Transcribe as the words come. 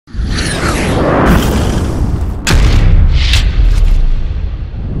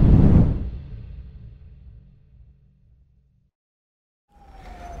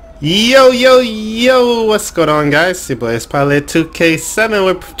Yo, what's going on, guys? It's your boy, it's Pilot 2K7.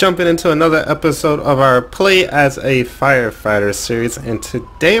 We're jumping into another episode of our Play as a Firefighter series, and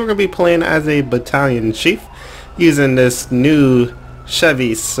today we're going to be playing as a Battalion Chief using this new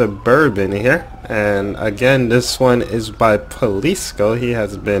Chevy Suburban here. And again, this one is by Polisco. He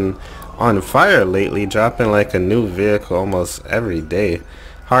has been on fire lately, dropping like a new vehicle almost every day.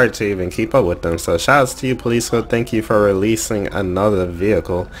 Hard to even keep up with them, so shouts to you, Polisco. Thank you for releasing another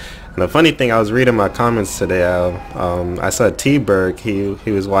vehicle. And the funny thing, I was reading my comments today. I saw T-Berg. He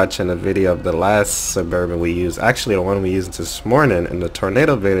was watching a video of the last Suburban we used, actually the one we used this morning in the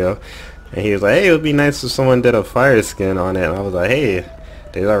tornado video, and he was like, hey, it would be nice if someone did a fire skin on it. And I was like, hey,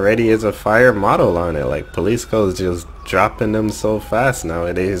 there already is a fire model on it. Like, Polisco is just dropping them so fast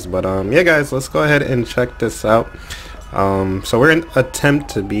nowadays. But yeah, guys, let's go ahead and check this out. So we're in attempt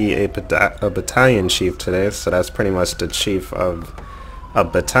to be a battalion chief today. So that's pretty much the chief of a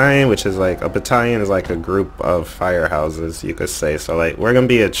battalion, which is like, a battalion is like a group of firehouses, you could say. So like, we're gonna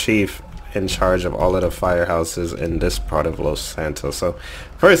be a chief in charge of all of the firehouses in this part of Los Santos. So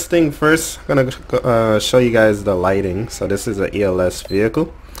first thing first, I'm gonna show you guys the lighting. So this is an ELS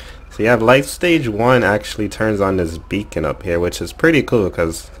vehicle. So you have light stage 1 actually turns on this beacon up here, which is pretty cool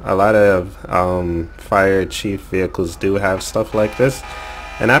because a lot of fire chief vehicles do have stuff like this,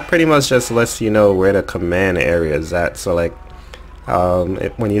 and that pretty much just lets you know where the command area is at. So like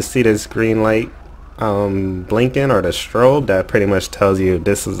when you see this green light blinking, or the strobe, that pretty much tells you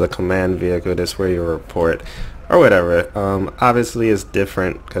this is the command vehicle, this is where you report or whatever. Obviously it's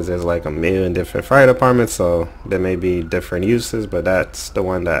different because there's like a million different fire departments, so there may be different uses, but that's the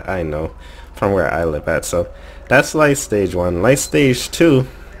one that I know from where I live at. So that's light stage 1. Light stage 2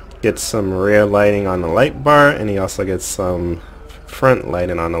 gets some rear lighting on the light bar, and he also gets some front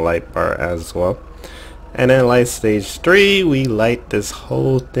lighting on the light bar as well. And then light stage 3, we light this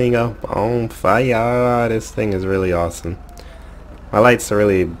whole thing up on fire. This thing is really awesome. My lights are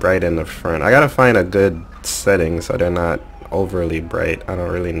really bright in the front. I gotta find a good setting so they're not overly bright. I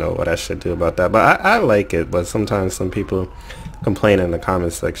don't really know what I should do about that, but I like it. But sometimes some people complain in the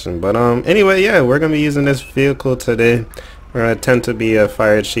comment section. But anyway, yeah, we're gonna be using this vehicle today. We're gonna attempt to be a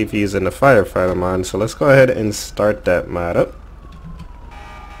fire chief using the Firefighter mod. So let's go ahead and start that mod up.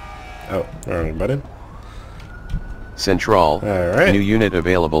 Oh, wrong button. Central. Alright. New unit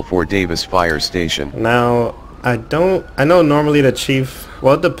available for Davis Fire Station. Now, I know normally the chief,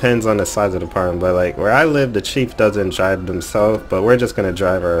 well, it depends on the size of the department, but like where I live, the chief doesn't drive themselves, but we're just gonna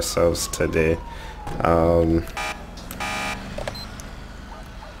drive ourselves today.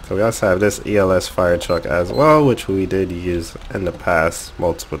 So we also have this ELS fire truck as well, which we did use in the past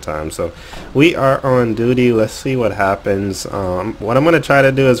multiple times. So we are on duty. Let's see what happens. What I'm going to try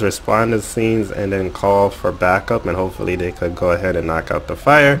to do is respond to scenes and then call for backup, and hopefully they could go ahead and knock out the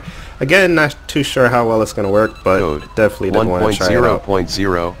fire. Again, not too sure how well it's going to work, but Code definitely did want to try it out.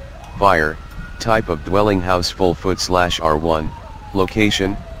 1.0.0 Fire. Type of dwelling house full/R1.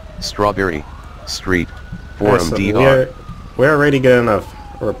 Location Strawberry Street. Forum So DR. we're already getting a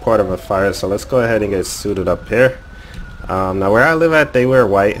report of a fire, so let's go ahead and get suited up here. Now where I live at, they wear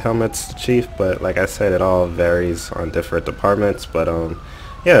white helmets, chief, but like I said, it all varies on different departments. But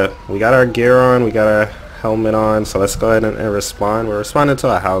yeah, we got our gear on, we got our helmet on, so let's go ahead and respond. We're responding to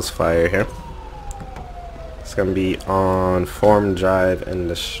a house fire here. It's gonna be on Forum Drive in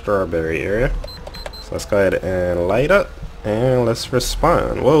the Strawberry area. So let's go ahead and light up and let's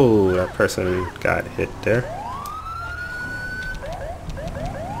respond. Whoa, that person got hit there.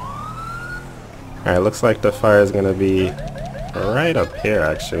 Alright, looks like the fire is gonna be right up here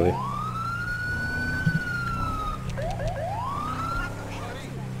actually.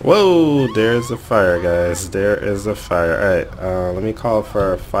 Whoa, there's a fire, guys. There is a fire. Alright, let me call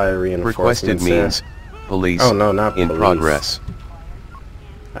for fire reinforcements. Requested means police. Oh no, not in police. progress.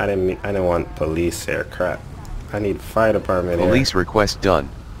 I didn't want police here. Crap. I need fire department here. Police request done.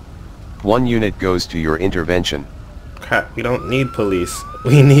 1 unit goes to your intervention. Crap, we don't need police.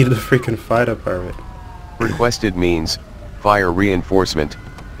 We need the freaking fire department. Requested means fire reinforcement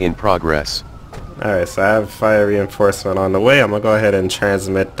in progress. Alright, so I have fire reinforcement on the way. I'm gonna go ahead and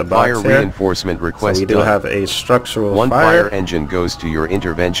transmit the box Fire here. reinforcement request So we do done. have a structural 1 fire. fire engine goes to your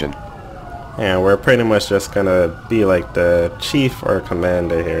intervention. And we're pretty much just gonna be like the chief or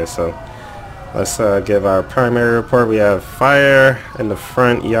commander here. So let's give our primary report. We have fire in the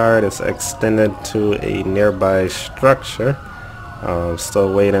front yard. It's extended to a nearby structure.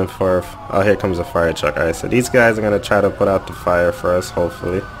 Still waiting for, oh, here comes a fire truck. Alright, so these guys are gonna try to put out the fire for us,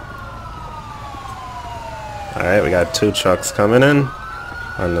 hopefully. Alright, we got 2 trucks coming in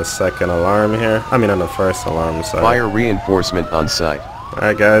on the second alarm here. I mean on the first alarm, sorry. Fire reinforcement on site.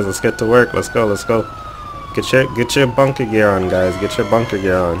 Alright guys, let's get to work. Let's go, let's go. Get your bunker gear on, guys. Get your bunker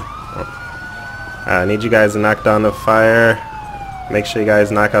gear on. I need you guys to knock down the fire. Make sure you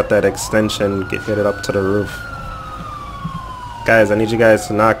guys knock out that extension. Get it up to the roof. Guys, I need you guys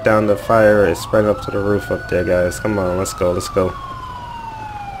to knock down the fire. It's spreading up to the roof up there, guys. Come on, let's go, let's go.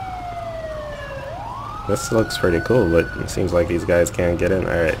 This looks pretty cool, but it seems like these guys can't get in.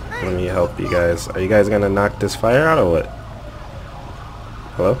 Alright, let me help you guys. Are you guys gonna knock this fire out or what?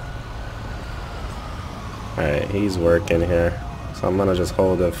 Hello? Alright, he's working here. So I'm gonna just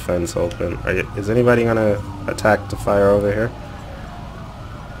hold the fence open. Is anybody gonna attack the fire over here?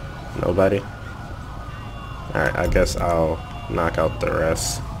 Nobody? Alright, I guess I'll knock out the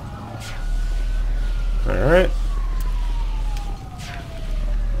rest. Alright.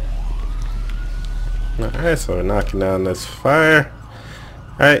 Alright, so we're knocking down this fire.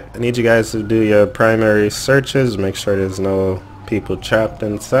 Alright, I need you guys to do your primary searches. Make sure there's no people trapped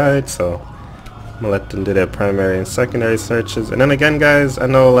inside. So I'm gonna let them do their primary and secondary searches. And then again, guys, I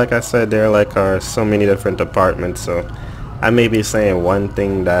know, like I said, there are so many different departments, so I may be saying one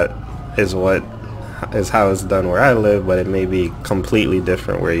thing that is how it's done where I live, but it may be completely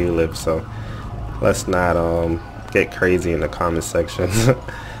different where you live. So let's not get crazy in the comment sections.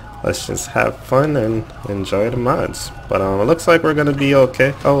 Let's just have fun and enjoy the mods. But it looks like we're gonna be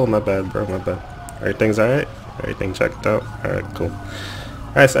okay. Oh, my bad, bro, my bad. Everything's alright? Everything checked out? Alright, cool.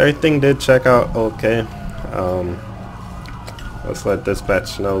 Alright, so everything did check out okay. Let's let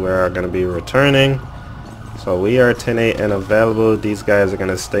dispatch know we are going to be returning. So we are 10-8 and available. These guys are going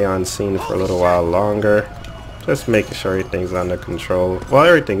to stay on scene for a little while longer. Just making sure everything's under control. Well,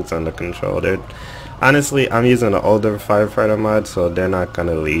 everything's under control. Honestly, I'm using an older Firefighter mod, so they're not going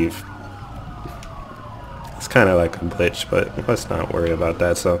to leave. It's kind of like a glitch, but let's not worry about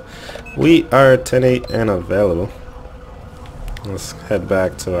that. So we are 10-8 and available. Let's head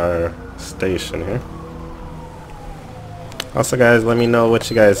back to our station here. Also, guys, let me know what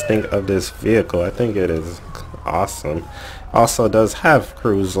you guys think of this vehicle. I think it is awesome. Also does have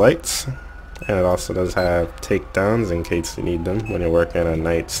cruise lights, and it also does have takedowns in case you need them when you're working a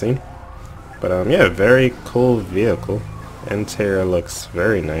night scene. But yeah, very cool vehicle. Interior looks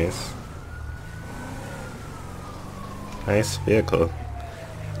very nice. Nice vehicle.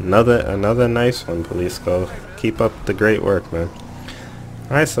 Another nice one, Police Go. Keep up the great work, man.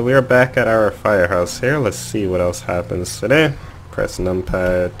 Alright, so we are back at our firehouse here. Let's see what else happens today. Press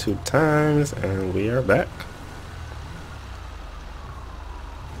numpad 2 times and we are back.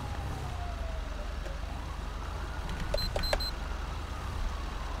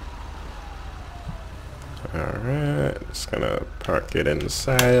 Alright, just gonna park it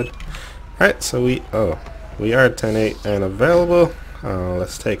inside. Alright, so we are 10-8 and available.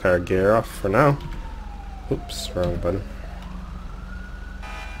 Let's take our gear off for now. Oops, wrong button.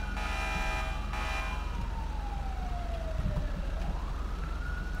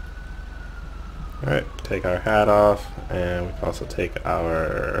 Alright, take our hat off, and we can also take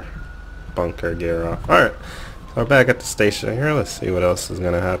our bunker gear off. Alright, so we're back at the station here. Let's see what else is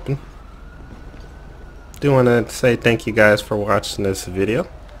going to happen. Do want to say thank you guys for watching this video.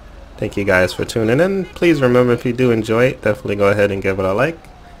 Thank you guys for tuning in. Please remember, if you do enjoy it, definitely go ahead and give it a like.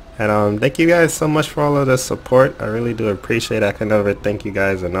 And thank you guys so much for all of the support. I really do appreciate it. I can never thank you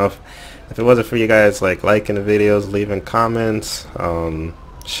guys enough. If it wasn't for you guys like liking the videos, leaving comments,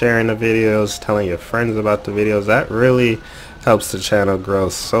 sharing the videos, telling your friends about the videos, that really helps the channel grow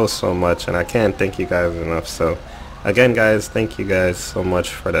so much, and I can't thank you guys enough. So again, guys, thank you guys so much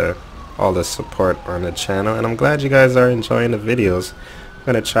for all the support on the channel, and I'm glad you guys are enjoying the videos. I'm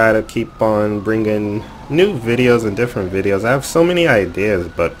gonna try to keep on bringing new videos and different videos. I have so many ideas,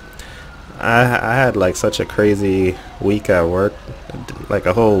 but I had like such a crazy week at work, like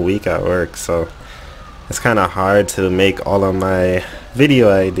a whole week at work, so it's kind of hard to make all of my video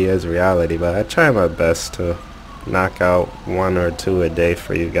ideas reality, but I try my best to knock out 1 or 2 a day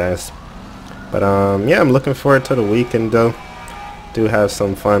for you guys. But yeah, I'm looking forward to the weekend though. Do have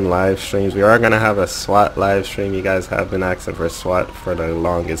some fun live streams. We are gonna have a SWAT live stream. You guys have been asking for SWAT for the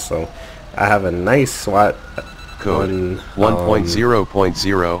longest, so I have a nice SWAT code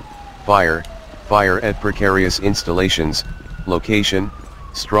 1.0.0 fire at precarious installations. Location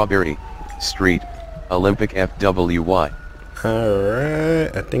Strawberry Street, Olympic FWY.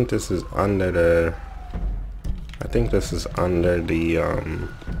 Alright, I think this is under the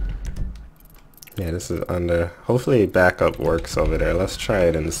yeah, this is under, hopefully backup works over there. Let's try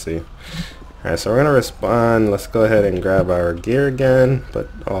it and see. Alright, so we're gonna respond. Let's go ahead and grab our gear again, put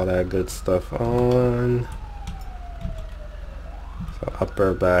all that good stuff on. So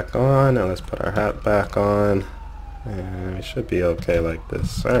upper back on, and let's put our hat back on. And we should be okay like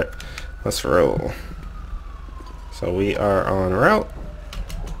this. Alright, let's roll. So we are en route.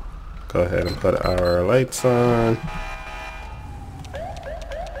 Go ahead and put our lights on.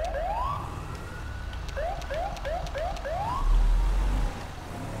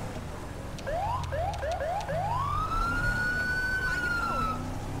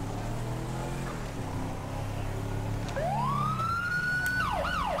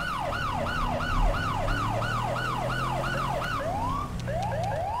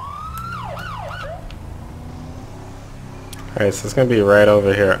 Alright, so it's gonna be right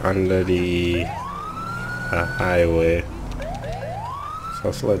over here under the highway. So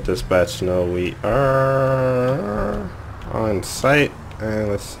let's let dispatch know we are on site, and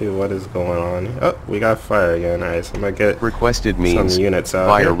let's see what is going on. Oh, we got fire again. Alright, so I'm gonna get requested means some units out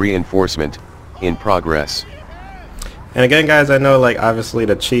fire here. Reinforcement in progress. And again, guys, I know like obviously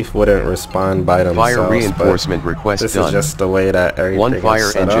the chief wouldn't respond by themselves. Fire reinforcement request this done. is just the way that everything One is fire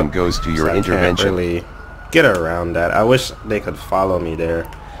set engine up, goes to your so intervention. I can't really get around that. I wish they could follow me there.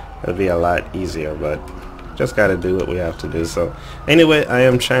 It'd be a lot easier, but just gotta do what we have to do. So anyway, I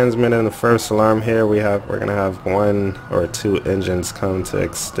am transmitting the first alarm here. We're gonna have 1 or 2 engines come to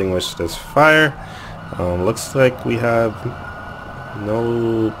extinguish this fire. Looks like we have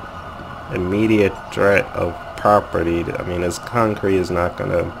no immediate threat of property. I mean, this concrete is not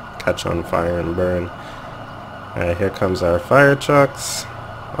gonna catch on fire and burn. Alright, here comes our fire trucks.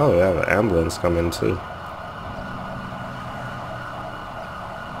 Oh, we have an ambulance coming too.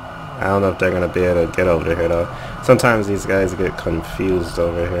 I don't know if they're gonna be able to get over here though. Sometimes these guys get confused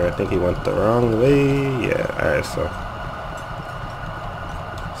over here. I think he went the wrong way. Yeah, alright, so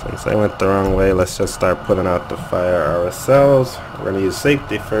since they went the wrong way, let's just start putting out the fire ourselves. We're gonna use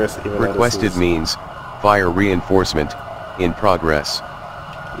safety first, even Requested means fire reinforcement in progress.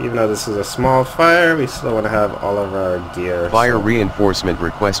 Even though this is a small fire, we still want to have all of our gear. Fire reinforcement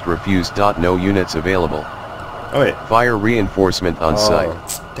request refused. No units available. Oh wait. Fire reinforcement on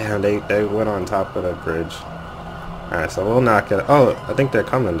site. Damn, they went on top of the bridge. Alright, so we'll knock it. Oh, I think they're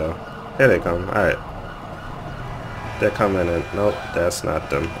coming though. Here they come. Alright. They're coming in. Nope, that's not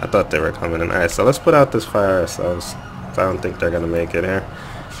them. I thought they were coming in. Alright, so let's put out this fire ourselves. I don't think they're going to make it here.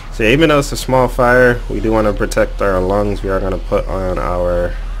 So even though it's a small fire, we do want to protect our lungs. We are going to put on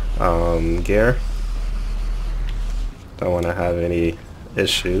our gear. Don't want to have any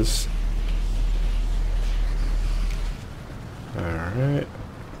issues. Alright.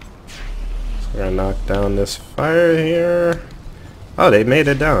 So we're going to knock down this fire here. Oh, they made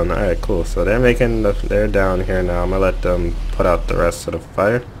it down. Alright, cool. So they're down here now. I'm going to let them put out the rest of the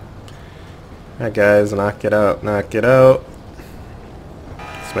fire. Alright guys, knock it out, knock it out.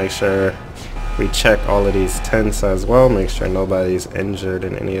 Let's make sure we check all of these tents as well. Make sure nobody's injured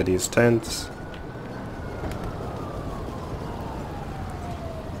in any of these tents.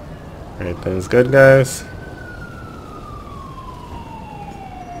 Everything's good, guys.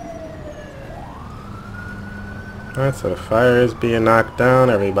 Alright, so the fire is being knocked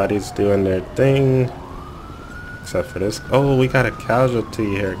down. Everybody's doing their thing. Except for this. Oh, we got a casualty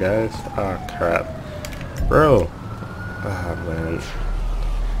here, guys. Oh, crap. Bro. Oh, man.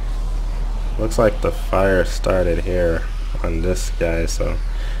 Looks like the fire started here on this guy, so...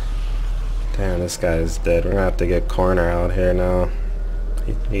 Damn, this guy is dead. We're gonna have to get Corner out here now.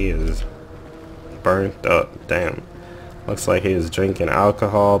 He is burnt up. Damn. Looks like he was drinking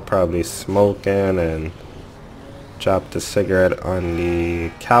alcohol, probably smoking, and dropped a cigarette on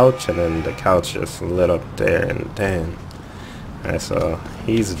the couch, and then the couch just lit up there, and damn. Alright, so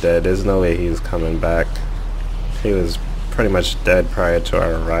he's dead. There's no way he's coming back. He was pretty much dead prior to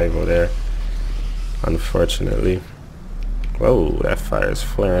our arrival there, unfortunately. Whoa, that fire is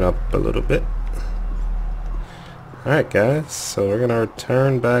flaring up a little bit. Alright guys, so we're gonna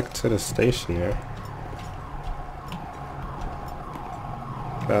return back to the station here.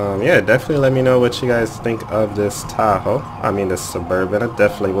 Yeah, definitely let me know what you guys think of this Tahoe. I mean this Suburban. I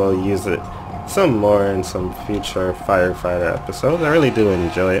definitely will use it some more in some future Firefighter episodes. I really do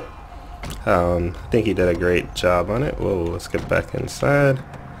enjoy it. I think he did a great job on it. Whoa, let's get back inside.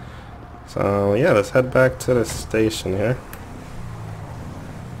 So yeah, let's head back to the station here.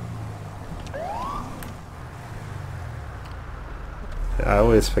 I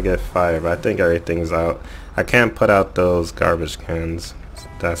always forget fire, but I think everything's out. I can't put out those garbage cans.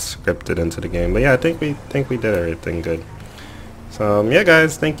 That's scripted into the game. But yeah, I think we did everything good. So yeah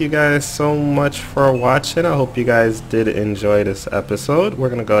guys, thank you guys so much for watching. I hope you guys did enjoy this episode. We're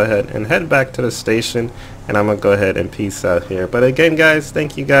gonna go ahead and head back to the station, and I'm gonna go ahead and peace out here. But again guys,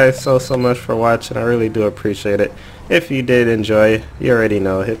 thank you guys so much for watching. I really do appreciate it. If you did enjoy, you already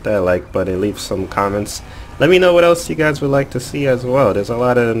know, hit that like button, leave some comments, let me know what else you guys would like to see as well. There's a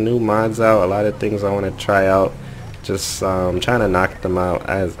lot of new mods out, a lot of things I want to try out. Just trying to knock them out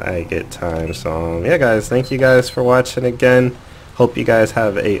as I get time. So yeah guys, thank you guys for watching again. Hope you guys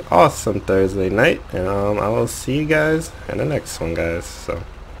have a awesome Thursday night, and I will see you guys in the next one, guys. So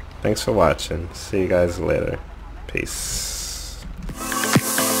thanks for watching. See you guys later. Peace.